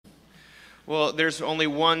Well, there's only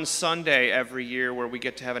one Sunday every year where we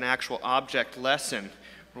get to have an actual object lesson,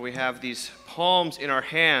 where we have these palms in our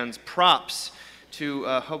hands, props, to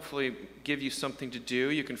hopefully give you something to do.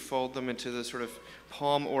 You can fold them into the sort of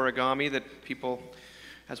palm origami that people,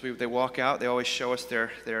 as they walk out, they always show us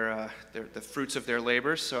the fruits of their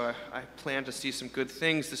labors. So I plan to see some good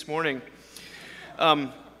things this morning.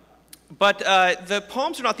 But the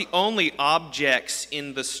palms are not the only objects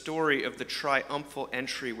in the story of the triumphal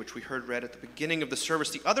entry, which we heard read at the beginning of the service.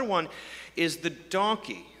 The other one is the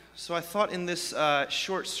donkey. So I thought in this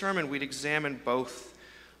short sermon we'd examine both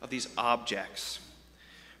of these objects.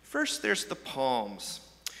 First, there's the palms.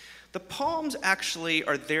 The palms actually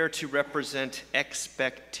are there to represent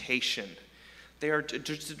expectation. They are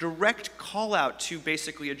just a direct call out to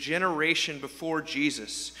basically a generation before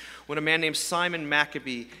Jesus, when a man named Simon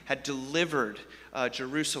Maccabee had delivered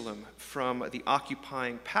Jerusalem from the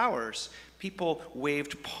occupying powers. People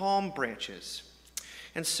waved palm branches.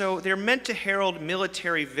 And so they're meant to herald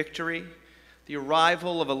military victory, the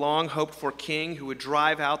arrival of a long-hoped-for king who would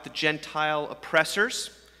drive out the Gentile oppressors.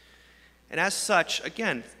 And as such,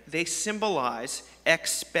 again, they symbolize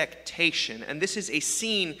expectation. And this is a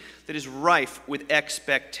scene that is rife with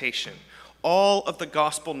expectation. All of the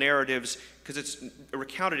gospel narratives, because it's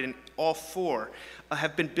recounted in all four,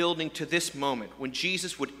 have been building to this moment when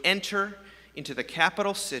Jesus would enter into the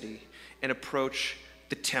capital city and approach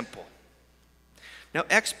the temple. Now,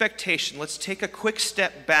 expectation, let's take a quick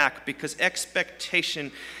step back, because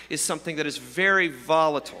expectation is something that is very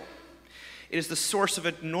volatile. It is the source of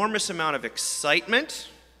an enormous amount of excitement,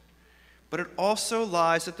 but it also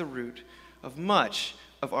lies at the root of much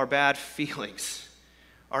of our bad feelings,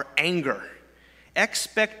 our anger.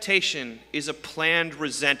 Expectation is a planned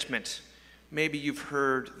resentment. Maybe you've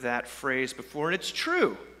heard that phrase before, and it's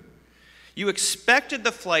true. You expected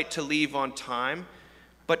the flight to leave on time,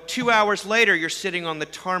 but 2 hours later you're sitting on the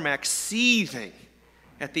tarmac seething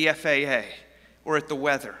at the FAA or at the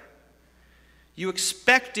weather. You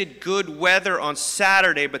expected good weather on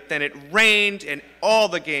Saturday, but then it rained and all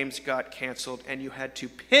the games got canceled, and you had to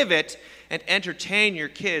pivot and entertain your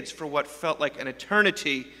kids for what felt like an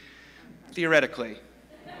eternity, theoretically.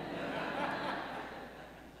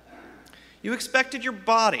 You expected your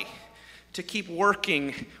body to keep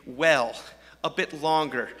working well a bit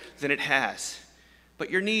longer than it has, but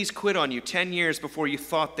your knees quit on you 10 years before you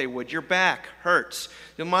thought they would. Your back hurts.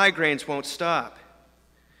 The migraines won't stop.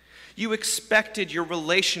 You expected your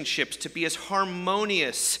relationships to be as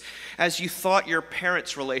harmonious as you thought your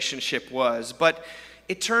parents' relationship was, but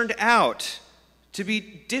it turned out to be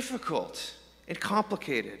difficult and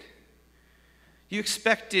complicated. You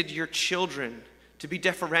expected your children to be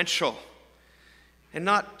deferential and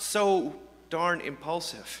not so darn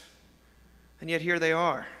impulsive, and yet here they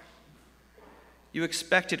are. You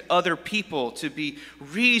expected other people to be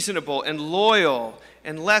reasonable and loyal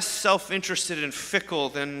and less self-interested and fickle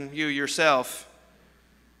than you yourself.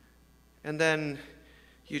 And then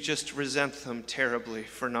you just resent them terribly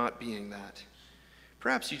for not being that.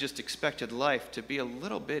 Perhaps you just expected life to be a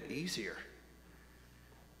little bit easier.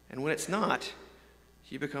 And when it's not,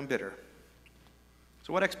 you become bitter.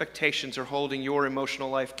 So what expectations are holding your emotional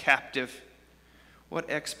life captive? What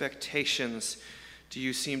expectations do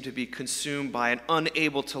you seem to be consumed by and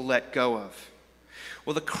unable to let go of?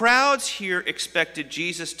 Well, the crowds here expected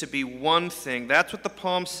Jesus to be one thing. That's what the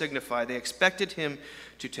palms signify. They expected him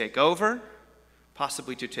to take over,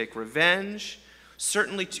 possibly to take revenge,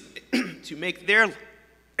 certainly to make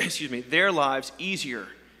their lives easier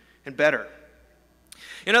and better.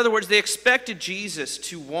 In other words, they expected Jesus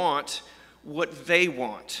to want what they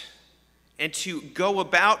want and to go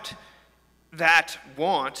about that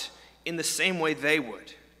want in the same way they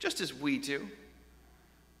would, just as we do.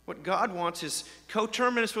 What God wants is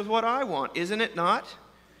coterminous with what I want, isn't it not?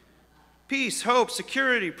 Peace, hope,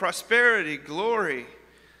 security, prosperity, glory.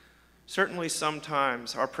 Certainly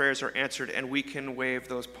sometimes our prayers are answered and we can wave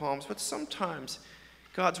those palms, but sometimes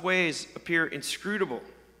God's ways appear inscrutable.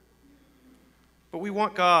 But we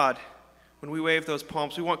want God, when we wave those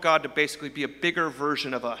palms, we want God to basically be a bigger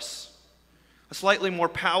version of us, a slightly more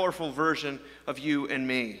powerful version of you and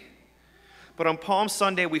me. But on Palm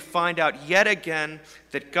Sunday, we find out yet again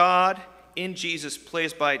that God in Jesus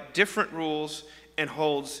plays by different rules and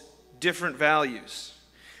holds different values.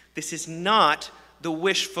 This is not the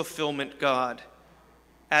wish fulfillment God,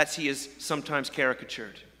 as he is sometimes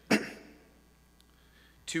caricatured.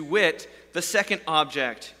 To wit, the second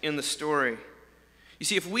object in the story. You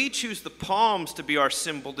see, if we choose the palms to be our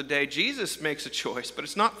symbol today, Jesus makes a choice, but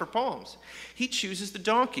it's not for palms. He chooses the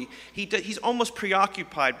donkey. He's almost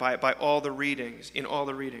preoccupied by it in all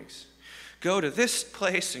the readings. Go to this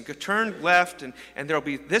place and go turn left, and there'll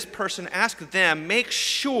be this person. Ask them, make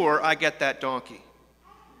sure I get that donkey.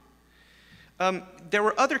 There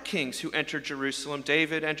were other kings who entered Jerusalem.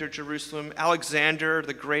 David entered Jerusalem. Alexander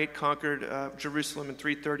the Great conquered Jerusalem in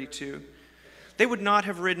 332. They would not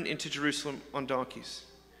have ridden into Jerusalem on donkeys.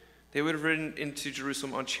 They would have ridden into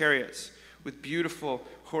Jerusalem on chariots with beautiful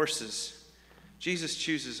horses. Jesus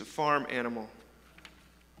chooses a farm animal.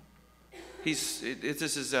 He's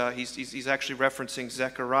actually referencing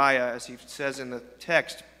Zechariah, as he says in the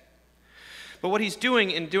text. But what he's doing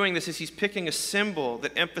in doing this is he's picking a symbol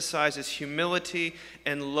that emphasizes humility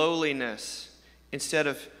and lowliness instead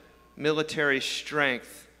of military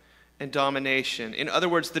strength and domination. In other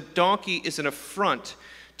words, the donkey is an affront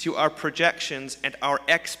to our projections and our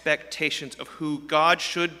expectations of who God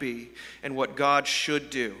should be and what God should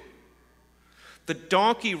do. The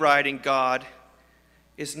donkey riding God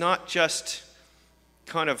is not just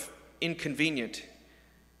kind of inconvenient.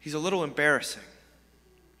 He's a little embarrassing.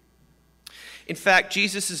 In fact,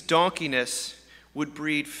 Jesus' donkeyness would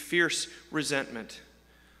breed fierce resentment.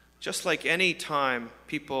 Just like any time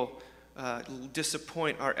people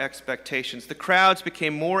disappoint our expectations. The crowds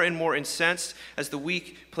became more and more incensed as the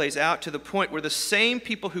week plays out, to the point where the same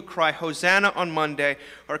people who cry Hosanna on Monday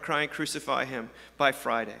are crying crucify him by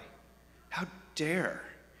Friday. How dare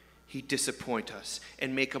he disappoint us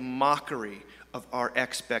and make a mockery of our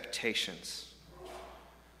expectations?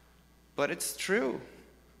 But it's true.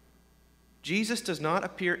 Jesus does not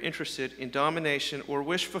appear interested in domination or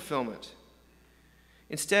wish fulfillment.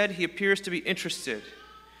 Instead, he appears to be interested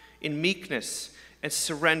in meekness and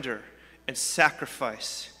surrender and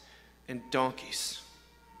sacrifice and donkeys.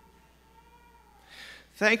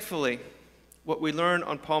 Thankfully, what we learn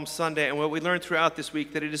on Palm Sunday and what we learn throughout this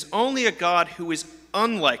week, that it is only a God who is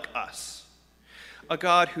unlike us, a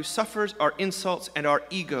God who suffers our insults and our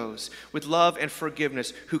egos with love and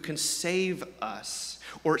forgiveness, who can save us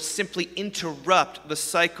or simply interrupt the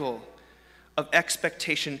cycle of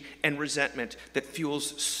expectation and resentment that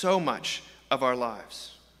fuels so much of our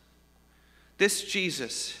lives. This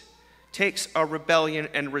Jesus takes our rebellion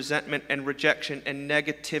and resentment and rejection and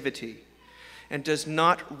negativity and does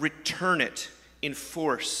not return it in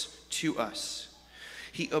force to us.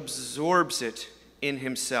 He absorbs it in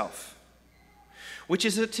himself, which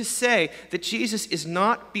is to say that Jesus is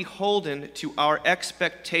not beholden to our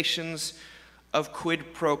expectations of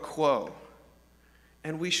quid pro quo,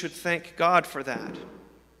 and we should thank God for that.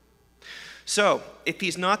 So, if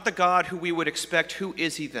he's not the God who we would expect, who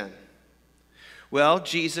is he then? Well,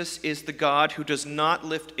 Jesus is the God who does not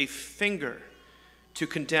lift a finger to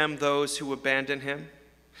condemn those who abandon him,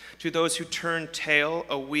 to those who turn tail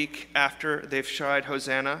a week after they've shouted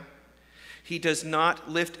Hosanna. He does not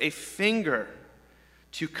lift a finger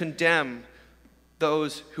to condemn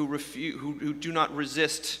those who do not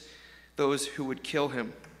resist those who would kill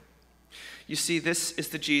him. You see, this is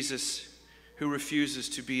the Jesus who refuses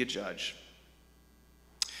to be a judge.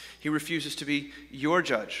 He refuses to be your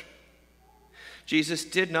judge. Jesus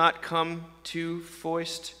did not come to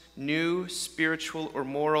foist new spiritual or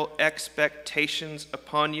moral expectations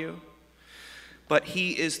upon you, but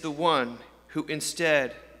he is the one who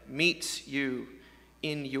instead meets you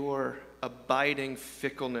in your abiding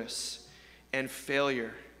fickleness and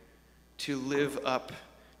failure to live up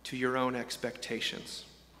to your own expectations.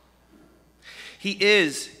 He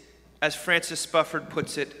is, as Francis Spufford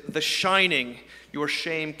puts it, the shining your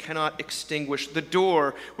shame cannot extinguish, the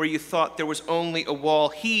door where you thought there was only a wall.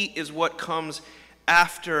 He is what comes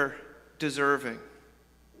after deserving.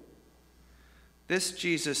 This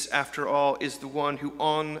Jesus, after all, is the one who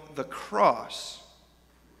on the cross,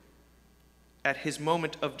 at his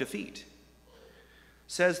moment of defeat,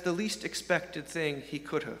 says the least expected thing he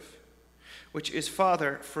could have, which is,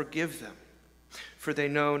 Father, forgive them, for they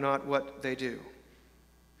know not what they do.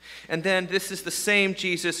 And then this is the same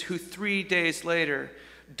Jesus who 3 days later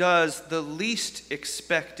does the least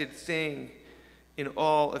expected thing in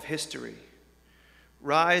all of history,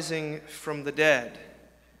 rising from the dead,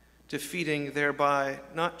 defeating thereby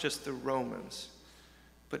not just the Romans,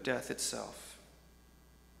 but death itself.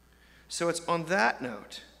 So it's on that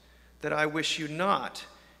note that I wish you not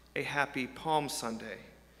a happy Palm Sunday,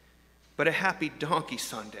 but a happy Donkey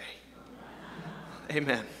Sunday.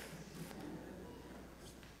 Amen.